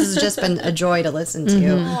this. This has just been a joy to listen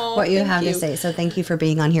to what you have to say. So thank you for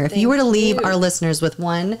being on here. If you were to leave our listeners with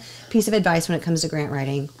one piece of advice when it comes to grant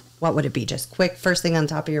writing, what would it be? Just quick, first thing on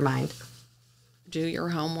top of your mind. Do your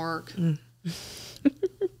homework.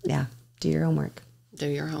 Yeah, do your homework. Do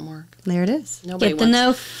your homework. There it is. Get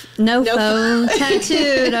the NOFO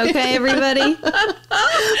tattooed, okay, everybody?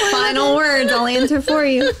 Final words. I'll answer for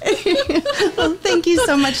you. Well, thank you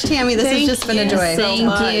so much, Tammy. This has just been a joy. Thank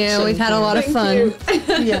you. We've had a lot of fun.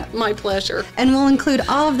 Yeah, my pleasure. And we'll include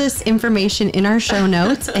all of this information in our show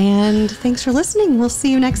notes. And thanks for listening. We'll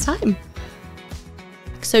see you next time.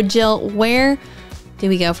 So, Jill, where do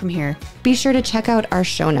we go from here? Be sure to check out our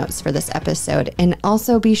show notes for this episode, and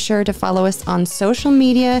also be sure to follow us on social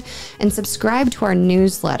media and subscribe to our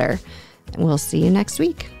newsletter. And we'll see you next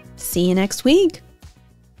week. See you next week.